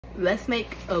let's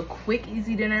make a quick,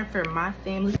 easy dinner for my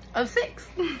family of 6.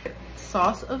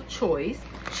 Sauce of choice,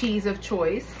 cheese of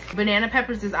choice, banana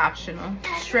peppers is optional,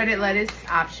 shredded lettuce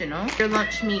optional, your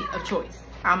lunch meat of choice.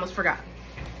 I almost forgot.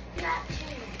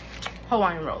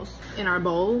 Hawaiian rolls. In our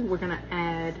bowl, we're gonna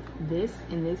add this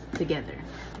and this together.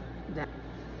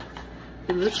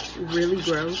 It looks really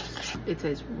gross. It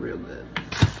tastes real good.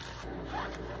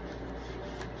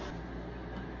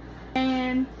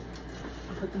 And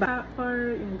I'll put the top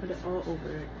part and put it all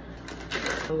over it.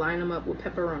 I'll line them up with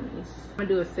pepperonis. I'm gonna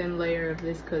do a thin layer of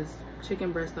this because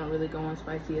chicken breasts don't really go on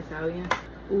spicy Italian.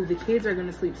 Ooh, the kids are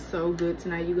gonna sleep so good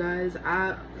tonight, you guys.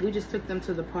 We just took them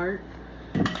to the park.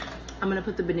 I'm gonna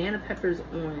put the banana peppers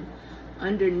on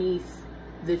underneath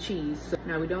the cheese. So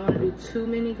now we don't want to do too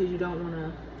many because you don't want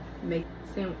to make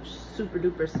the sandwich super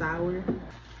duper sour.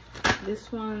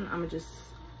 This one I'm gonna just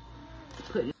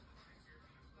put,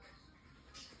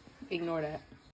 ignore that.